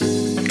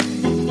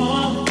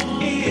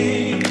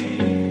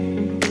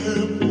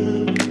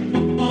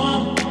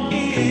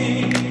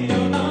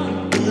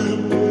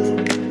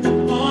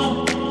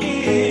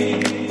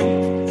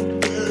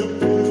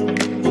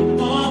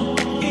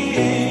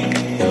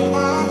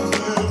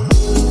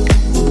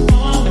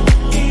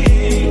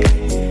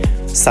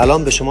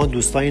سلام به شما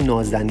دوستان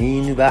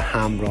نازنین و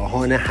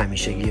همراهان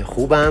همیشگی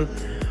خوبم.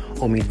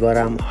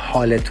 امیدوارم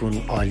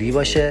حالتون عالی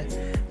باشه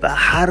و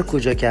هر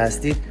کجا که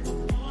هستید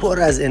پر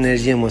از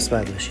انرژی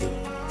مثبت باشید.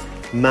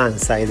 من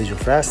سعید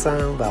جفره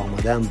هستم و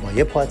اومدم با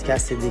یه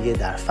پادکست دیگه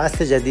در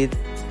فصل جدید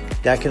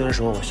در کنار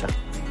شما باشم.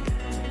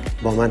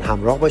 با من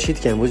همراه باشید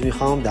که امروز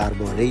میخوام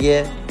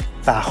درباره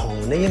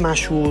بهانه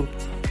مشهور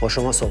با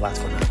شما صحبت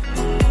کنم.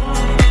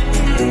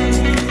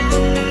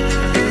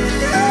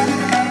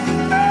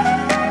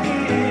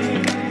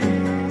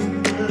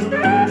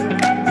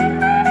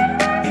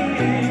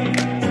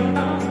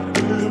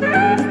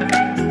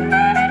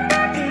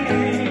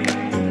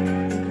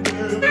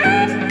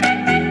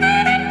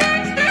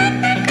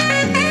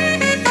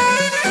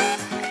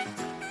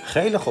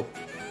 خیلی خوب.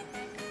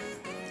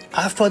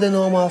 افراد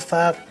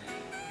ناموفق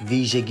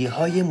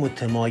ویژگی‌های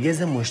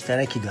متمایز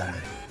مشترکی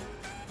دارن.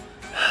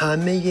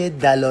 همه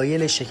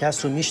دلایل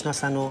شکست رو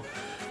میشناسن و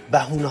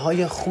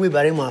بهونه‌های خوبی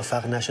برای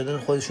موفق نشدن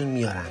خودشون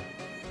میارن.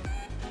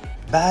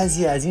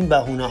 بعضی از این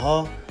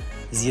بهونه‌ها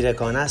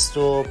زیرکانه است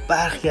و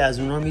برخی از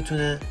اونها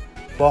میتونه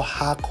با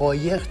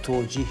حقایق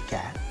توجیه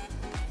کرد.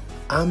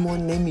 اما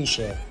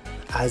نمیشه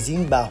از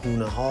این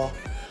بهونه‌ها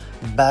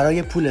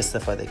برای پول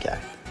استفاده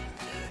کرد.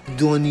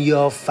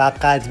 دنیا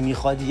فقط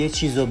میخواد یه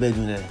چیز رو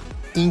بدونه،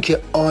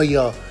 اینکه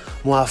آیا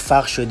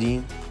موفق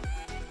شدین؟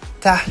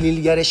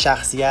 تحلیلگر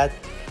شخصیت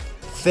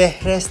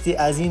فهرستی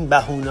از این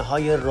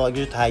بهونه‌های رایج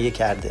رو تهیه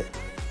کرده.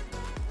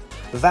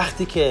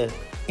 وقتی که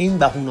این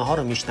بهونه‌ها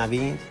رو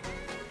میشنوید،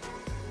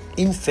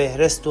 این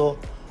فهرست رو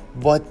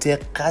با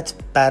دقت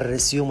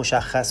بررسی و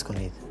مشخص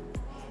کنید.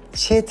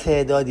 چه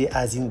تعدادی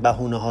از این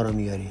بهونه‌ها رو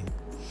میارین؟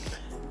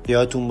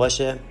 یادتون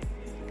باشه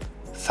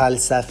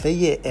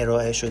فلسفه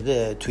ارائه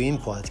شده تو این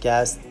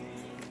پادکست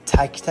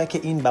تک تک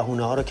این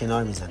بهونه‌ها رو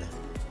کنار میزنه.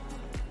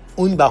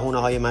 اون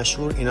بهونه‌های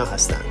مشهور اینا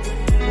هستن: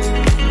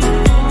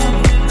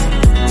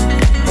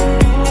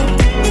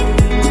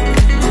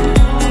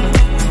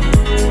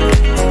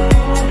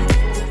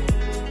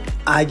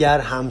 اگر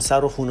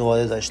همسر و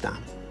خانواده داشتم،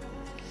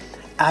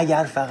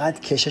 اگر فقط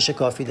کشش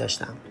کافی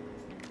داشتم،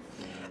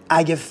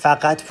 اگه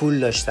فقط پول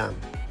داشتم،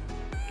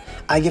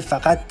 اگه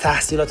فقط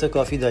تحصیلات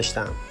کافی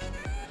داشتم،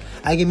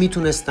 اگه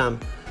میتونستم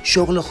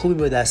شغل خوبی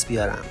به دست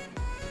بیارم،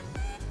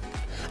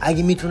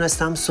 اگه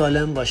میتونستم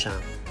سالم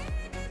باشم،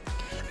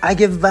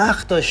 اگه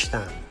وقت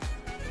داشتم،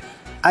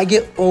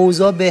 اگه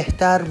اوضاع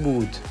بهتر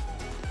بود،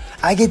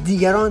 اگه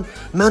دیگران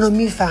منو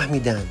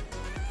میفهمیدن،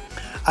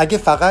 اگه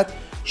فقط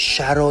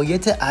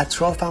شرایط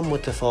اطرافم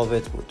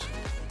متفاوت بود،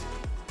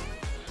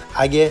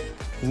 اگه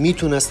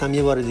میتونستم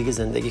یه بار دیگه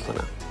زندگی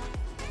کنم،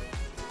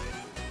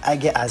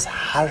 اگه از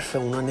حرف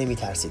اونا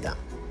نمیترسیدم،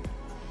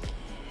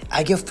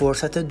 اگه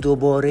فرصت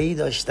دوباره‌ای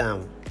داشتم،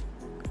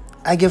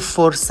 اگه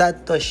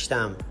فرصت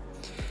داشتم،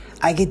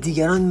 اگه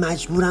دیگران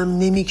مجبورم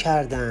نمی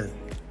کردن،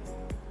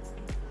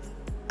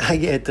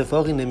 اگه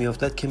اتفاقی نمی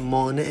افتاد که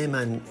مانع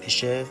من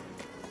بشه،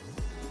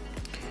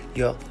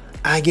 یا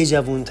اگه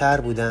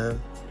جوانتر بودم،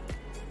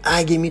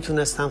 اگه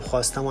میتونستم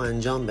خواستم و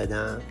انجام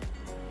بدم،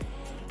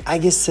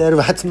 اگه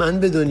ثروتمند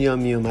به دنیا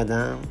می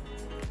اومدم،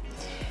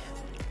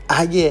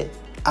 اگه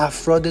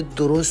افراد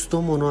درست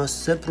و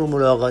مناسب رو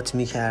ملاقات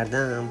می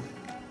کردم،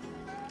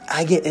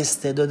 اگه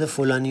استعداد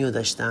فلانی رو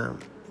داشتم،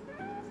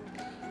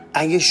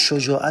 اگه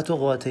شجاعت و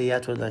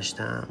قاطعیت رو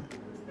داشتم،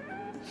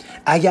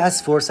 اگه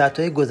از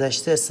فرصتهای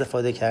گذشته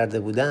استفاده کرده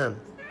بودم،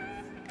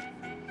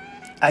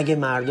 اگه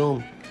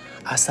مردم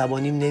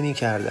عصبانیم نمی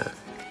کردن،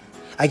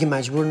 اگه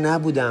مجبور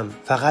نبودم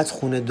فقط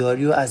خونه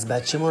داری و از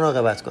بچه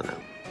مراقبت کنم،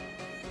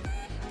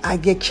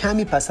 اگه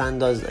کمی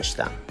پسنداز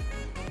داشتم،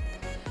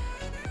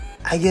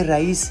 اگه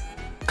رئیس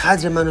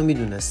قدر منو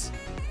میدونست،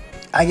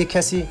 اگه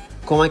کسی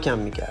کمکم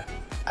میکرد،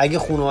 اگه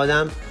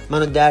خانواده‌ام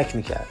منو درک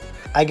میکرد،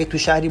 اگه تو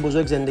شهری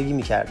بزرگ زندگی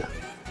میکردم،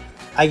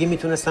 اگه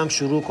میتونستم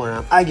شروع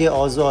کنم، اگه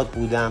آزاد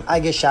بودم،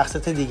 اگه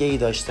شخصیت دیگه ای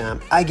داشتم،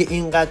 اگه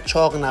اینقدر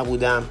چاق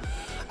نبودم،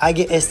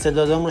 اگه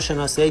استعدادام رو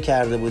شناسایی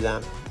کرده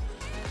بودم،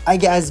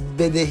 اگه از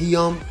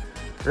بدهیام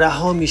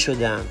رها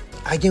میشدم،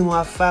 اگه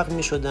موفق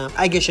میشدم،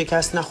 اگه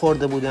شکست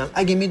نخورده بودم،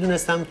 اگه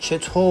میدونستم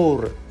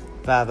چطور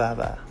و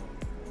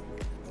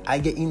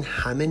اگه این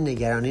همه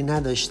نگرانی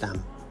نداشتم،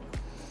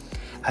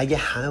 اگه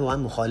همه با من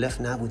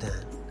مخالف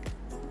نبودن،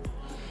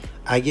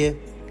 اگه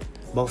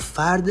با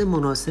فرد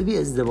مناسبی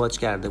ازدواج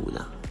کرده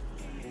بودم،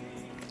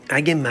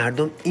 اگه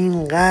مردم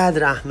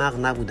اینقدر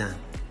احمق نبودن،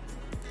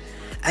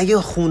 اگه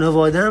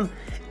خانوادم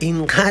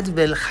اینقدر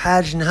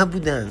بالخرج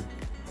نبودن،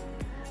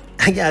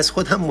 اگه از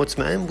خودم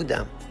مطمئن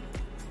بودم،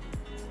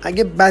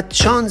 اگه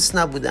بدشانس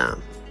نبودم،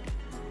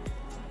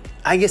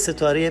 اگه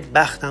ستاره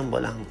بختم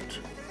بالا بود،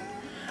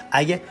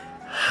 اگه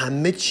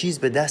همه چیز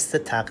به دست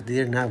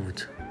تقدیر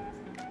نبود،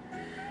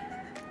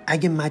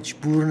 اگه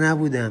مجبور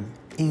نبودم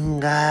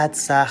اینقدر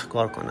سخت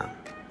کار کنم،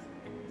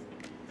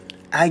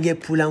 اگه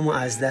پولمو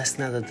از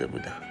دست نداده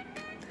بودم،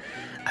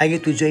 اگه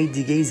تو جای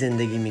دیگه‌ای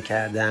زندگی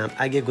می‌کردم،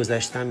 اگه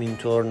گذشتم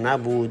اینطور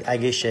نبود،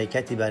 اگه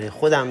شرکتی برای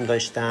خودم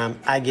داشتم،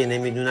 اگه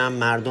نمیدونم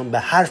مردم به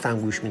حرفم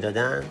گوش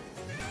میدادن،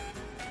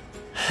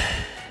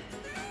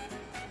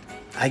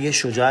 اگه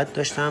شجاعت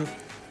داشتم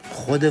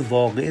خود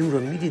واقعیم رو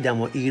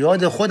میدیدم و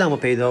ایراد خودم رو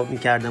پیدا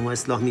میکردم و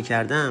اصلاح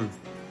میکردم،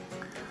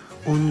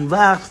 اون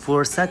وقت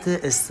فرصت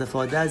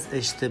استفاده از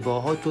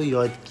اشتباهات و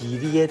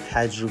یادگیری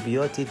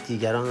تجربیات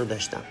دیگران رو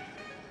داشتم.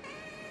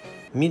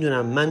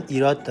 میدونم من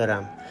ایراد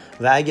دارم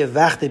و اگه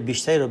وقت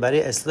بیشتری رو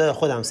برای اصلاح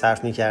خودم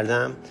صرف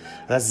میکردم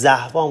و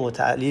ضعفامو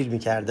تعلیل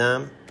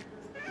میکردم،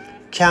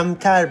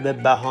 کمتر به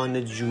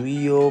بهانه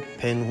جویی و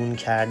پنهون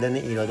کردن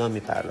ایرادام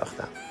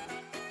میپرداختم.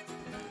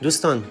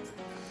 دوستان،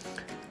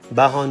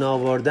 بهانه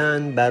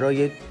آوردن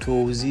برای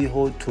توضیح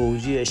و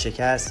توجیه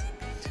شکست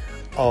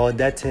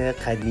عادت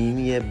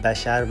قدیمی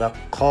بشر و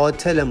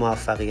قاتل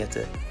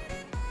موفقیته.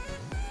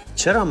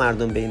 چرا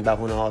مردم به این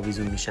بهانه ها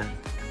آویزون میشن؟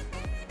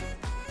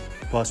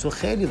 پاسخ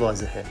خیلی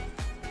واضحه.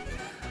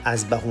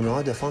 از بهانه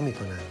ها دفاع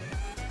میکنن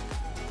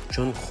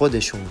چون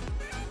خودشون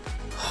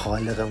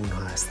خالق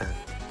اونها هستن.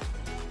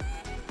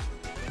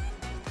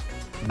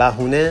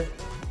 بهونه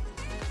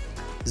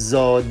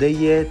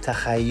زاده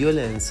تخیل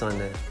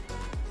انسانه.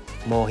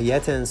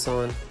 ماهیت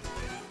انسان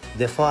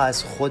دفاع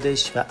از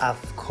خودش و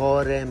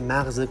افکار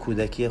مغز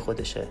کودکی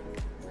خودشه.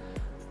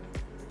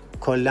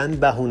 کلاً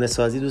بهونه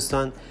سازی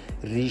دوستان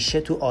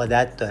ریشه تو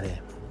عادت داره.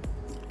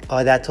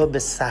 عادت ها به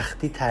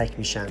سختی ترک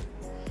میشن،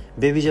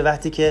 به ویژه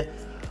وقتی که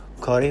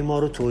کارهای ما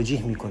رو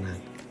توجیه میکنن.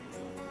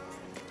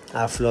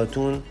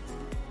 افلاطون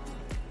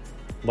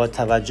با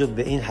توجه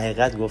به این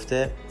حقیقت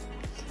گفته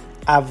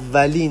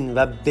اولین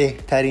و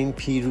بهترین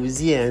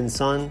پیروزی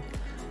انسان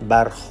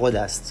بر خود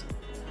است.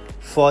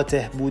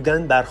 فاتح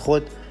بودن بر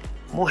خود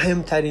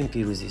مهمترین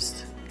پیروزی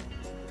است.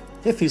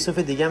 یه فیلسوف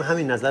دیگه هم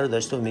همین نظر رو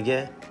داشته و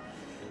میگه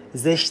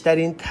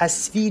زشترین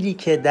تصویری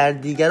که در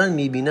دیگران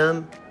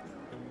میبینم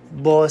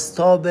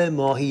بازتاب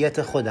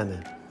ماهیت خودمه.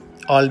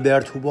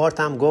 آلبرت هوبارت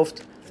هم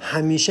گفت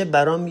همیشه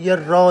برام یه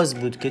راز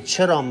بود که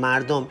چرا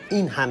مردم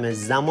این همه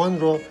زمان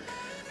رو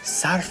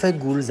صرف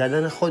گول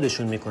زدن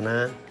خودشون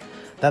میکنن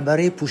و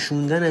برای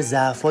پوشوندن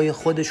ضعف‌های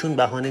خودشون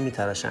بهانه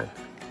میتراشن.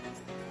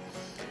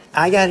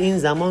 اگر این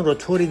زمان رو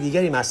طور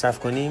دیگری مصرف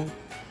کنیم،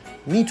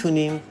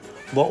 میتونیم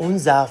با اون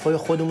ضعف‌های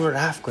خودمون رو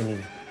رفع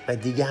کنیم و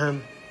دیگه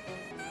هم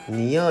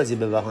نیازی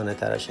به بهانه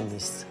تراشی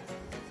نیست.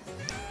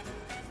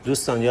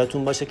 دوستان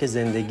یادتون باشه که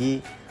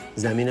زندگی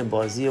زمین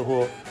بازیه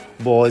و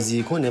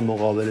بازیکن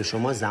مقابل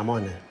شما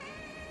زمانه.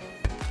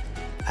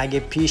 اگه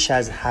پیش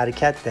از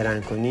حرکت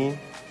درنگ کنیم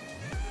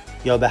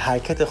یا به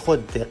حرکت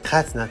خود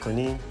دقت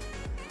نکنیم،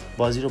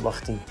 بازی رو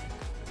باختیم.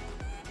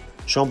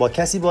 شما با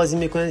کسی بازی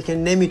میکنید که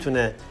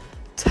نمیتونه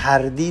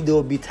تردید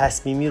و بی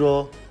تصمیمی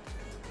رو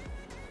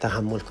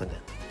تحمل کنه.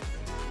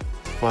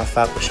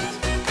 موفق باشید.